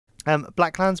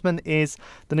BlacKkKlansman is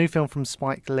the new film from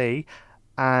Spike Lee,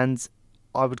 and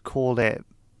I would call it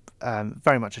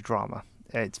very much a drama.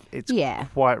 It's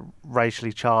quite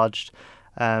racially charged,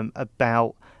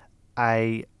 about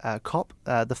a cop,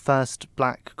 the first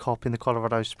black cop in the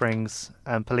Colorado Springs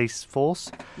police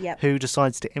force, who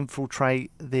decides to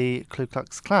infiltrate the Klu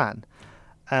Klax Klan,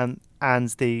 and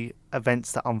the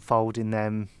events that unfold in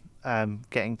them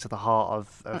getting to the heart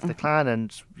of the Klan,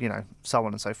 and so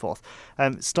on and so forth.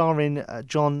 Starring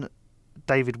John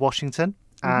David Washington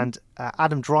and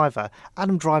Adam Driver.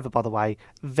 Adam Driver, by the way,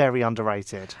 very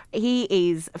underrated. He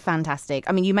is fantastic.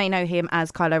 I mean, you may know him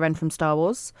as Kylo Ren from Star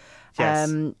Wars.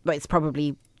 Yes. But it's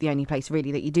probably the only place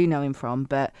really that you do know him from.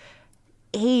 But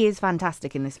he is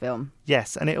fantastic in this film.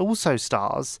 Yes, and it also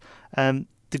stars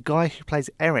the guy who plays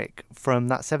Eric from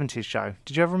that 70s show.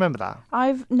 Did you ever remember that?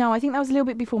 No, I think that was a little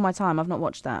bit before my time. I've not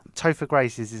watched that. Topher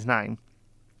Grace is his name.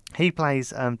 He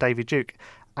plays David Duke.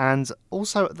 And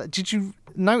also, did you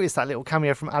notice that little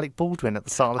cameo from Alec Baldwin at the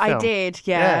start of the film? I did,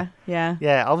 yeah.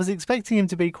 Yeah, I was expecting him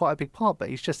to be quite a big part, but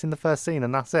he's just in the first scene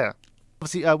and that's it.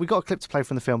 Obviously, we got a clip to play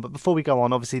from the film, but before we go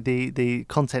on, obviously the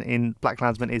content in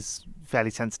BlacKkKlansman is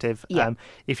fairly sensitive. Yeah.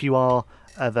 If you are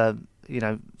of a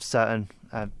certain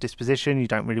disposition, you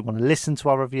don't really want to listen to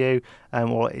our review,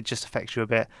 or it just affects you a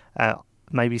bit,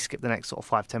 maybe skip the next sort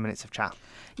of 5-10 minutes of chat.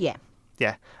 Yeah.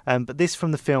 Yeah, but this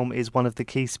from the film is one of the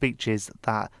key speeches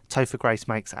that Topher Grace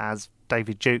makes as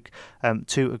David Duke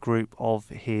to a group of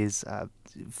his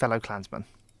fellow Klansmen.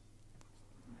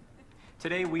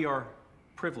 Today we are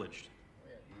privileged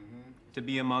to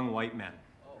be among white men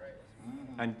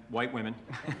and white women,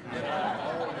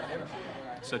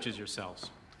 such as yourselves.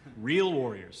 Real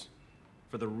warriors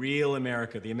for the real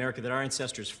America, the America that our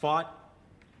ancestors fought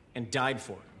and died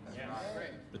for.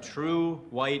 The true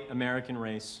white American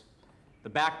race, the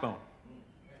backbone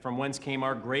from whence came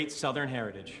our great Southern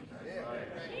heritage.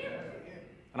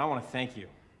 And I want to thank you.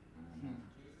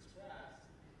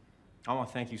 I want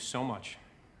to thank you so much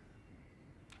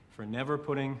for never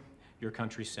putting your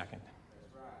country second.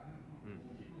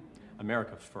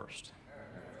 America first.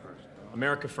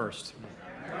 America first.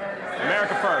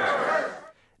 America first.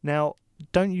 Now,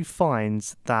 don't you find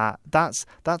that that's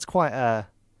quite a,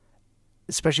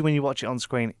 especially when you watch it on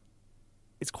screen,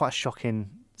 it's quite a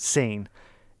shocking scene,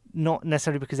 not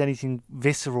necessarily because anything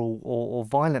visceral or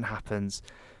violent happens,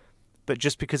 but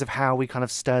just because of how he kind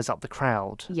of stirs up the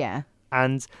crowd. Yeah.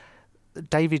 And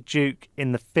David Duke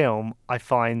in the film, I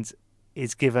find,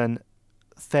 is given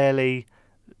fairly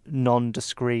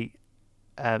non-discrete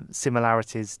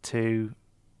similarities to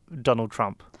Donald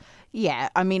Trump. Yeah,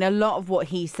 I mean, a lot of what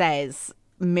he says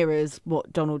mirrors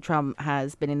what Donald Trump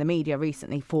has been in the media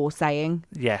recently for saying.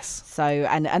 Yes. So,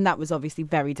 and that was obviously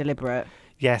very deliberate.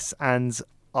 Yes, and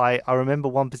I remember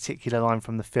one particular line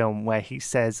from the film where he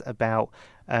says about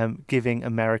giving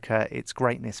America its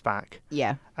greatness back.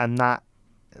 Yeah. And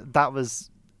that was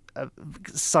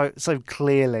so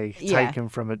clearly taken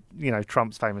from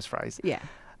Trump's famous phrase. Yeah.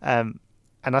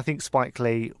 And I think Spike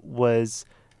Lee was...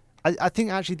 I think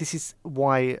actually this is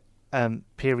why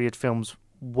period films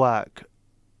work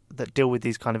that deal with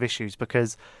these kind of issues,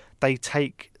 because they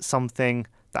take something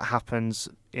that happens,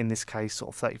 in this case, sort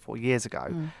of 34 years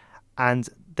ago, and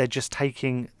they're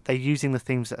using the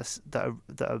themes that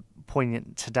are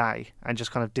poignant today and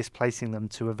just kind of displacing them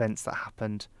to events that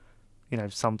happened,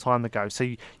 some time ago.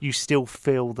 So you still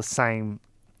feel the same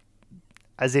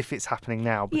as if it's happening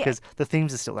now, because the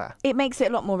themes are still there. It makes it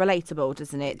a lot more relatable,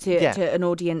 doesn't it, to an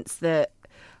audience that...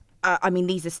 I mean,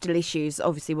 these are still issues,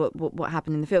 obviously, what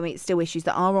happened in the film. It's still issues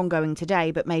that are ongoing today,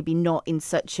 but maybe not in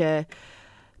such a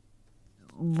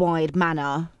wide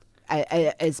manner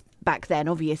as back then,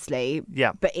 obviously.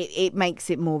 Yeah. But it makes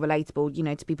it more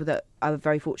relatable, to people that are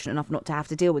very fortunate enough not to have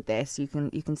to deal with this. You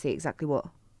can see exactly what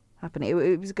happened.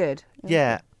 It was good.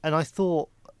 Yeah, and I thought...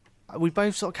 We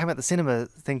both sort of came out the cinema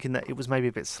thinking that it was maybe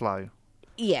a bit slow.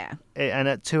 Yeah. And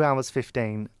at 2 hours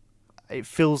 15... it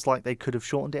feels like they could have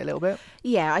shortened it a little bit.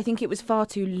 Yeah, I think it was far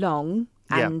too long,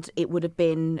 and it would have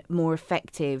been more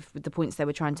effective with the points they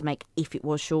were trying to make if it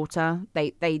was shorter.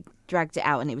 They dragged it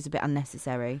out and it was a bit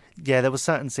unnecessary. Yeah, there were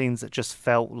certain scenes that just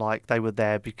felt like they were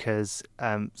there because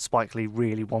Spike Lee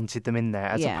really wanted them in there,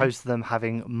 as opposed to them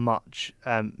having much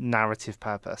narrative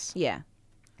purpose. Yeah.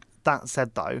 That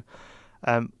said, though,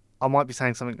 I might be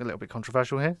saying something a little bit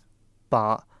controversial here,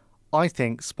 but I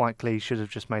think Spike Lee should have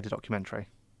just made a documentary.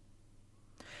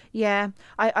 Yeah,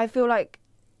 I feel like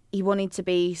he wanted to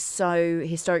be so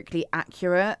historically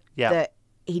accurate that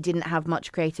he didn't have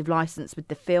much creative license with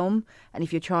the film. And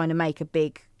if you're trying to make a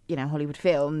big, Hollywood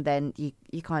film, then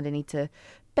you kind of need to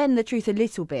bend the truth a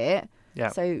little bit. Yeah.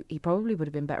 So he probably would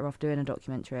have been better off doing a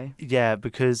documentary. Yeah,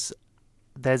 because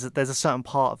there's a certain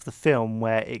part of the film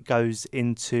where it goes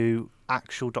into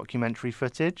actual documentary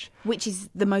footage, which is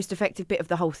the most effective bit of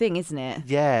the whole thing, isn't it?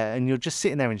 Yeah, and you're just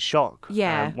sitting there in shock.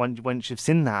 Yeah. Once you've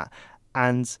seen that,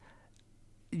 and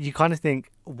you kind of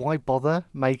think, why bother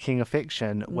making a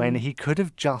fiction when he could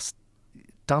have just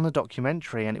done a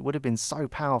documentary and it would have been so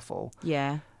powerful?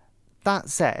 Yeah. That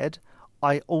said,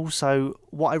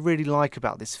 what I really like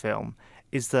about this film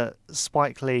is that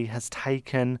Spike Lee has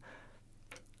taken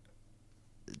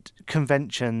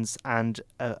conventions and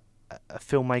a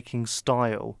filmmaking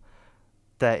style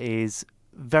that is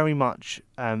very much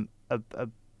a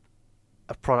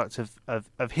product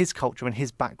of his culture and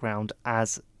his background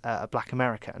as a Black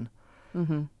American.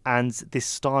 Mm-hmm. And this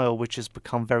style, which has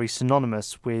become very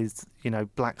synonymous with,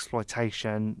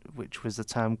 blaxploitation, which was a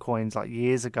term coined like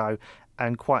years ago,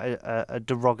 and quite a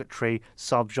derogatory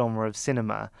subgenre of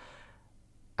cinema.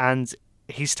 And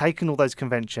he's taken all those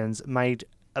conventions, made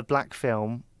a black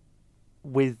film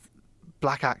with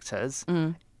black actors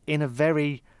in a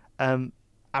very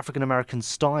African American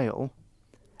style,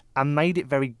 and made it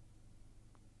very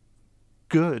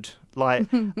good.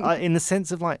 Like in the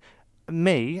sense of like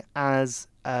me as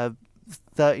a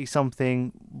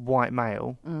 30-something white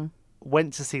male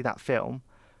went to see that film,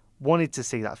 wanted to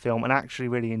see that film, and actually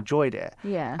really enjoyed it.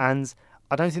 Yeah. And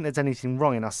I don't think there's anything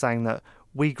wrong in us saying that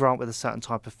we grew up with a certain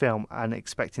type of film and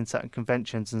expecting certain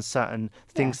conventions and certain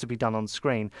things to be done on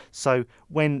screen. So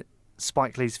when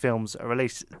Spike Lee's films are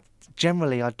released,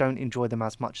 generally I don't enjoy them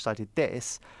as much as I did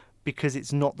this, because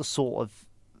it's not the sort of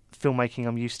filmmaking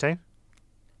I'm used to.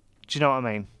 Do you know what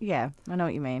I mean? Yeah, I know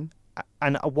what you mean.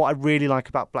 And what I really like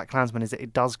about BlacKkKlansman is that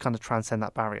it does kind of transcend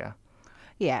that barrier.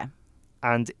 Yeah.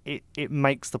 And it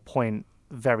makes the point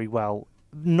very well,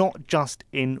 not just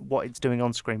in what it's doing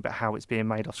on screen, but how it's being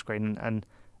made off screen, and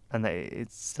that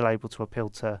it's still able to appeal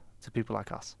to people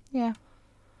like us. Yeah.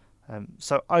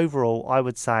 So overall, I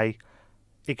would say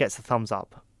it gets a thumbs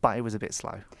up, but it was a bit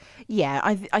slow. Yeah,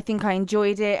 I think I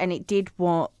enjoyed it, and it did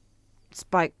what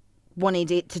Spike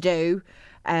wanted it to do,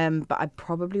 but I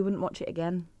probably wouldn't watch it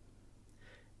again.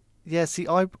 Yeah, see,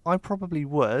 I probably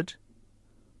would.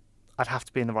 I'd have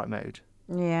to be in the right mood.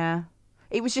 Yeah.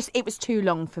 It was too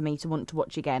long for me to want to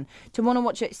watch again. To want to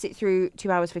watch it, sit through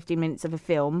 2 hours, 15 minutes of a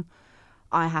film,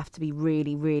 I have to be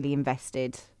really, really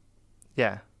invested.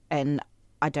 Yeah. And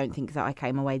I don't think that I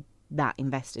came away that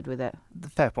invested with it.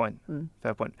 Fair point.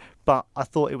 Fair point. But I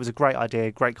thought it was a great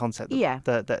idea, great concept. Yeah.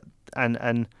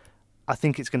 And I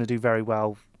think it's going to do very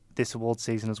well this award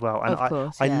season as well. And of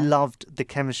course, I loved the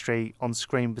chemistry on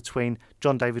screen between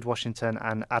John David Washington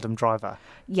and Adam Driver.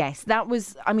 Yes, that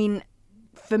was, I mean,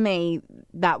 for me,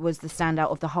 that was the standout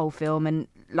of the whole film. And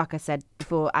like I said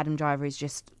before, Adam Driver is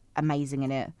just amazing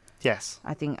in it. Yes.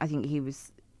 I think he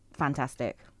was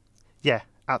fantastic. Yeah,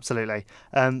 absolutely.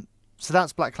 So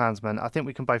that's BlacKkKlansman. I think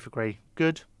we can both agree.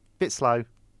 Good, bit slow,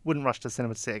 wouldn't rush to the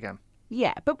cinema to see it again.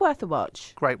 Yeah, but worth a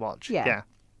watch. Great watch. Yeah.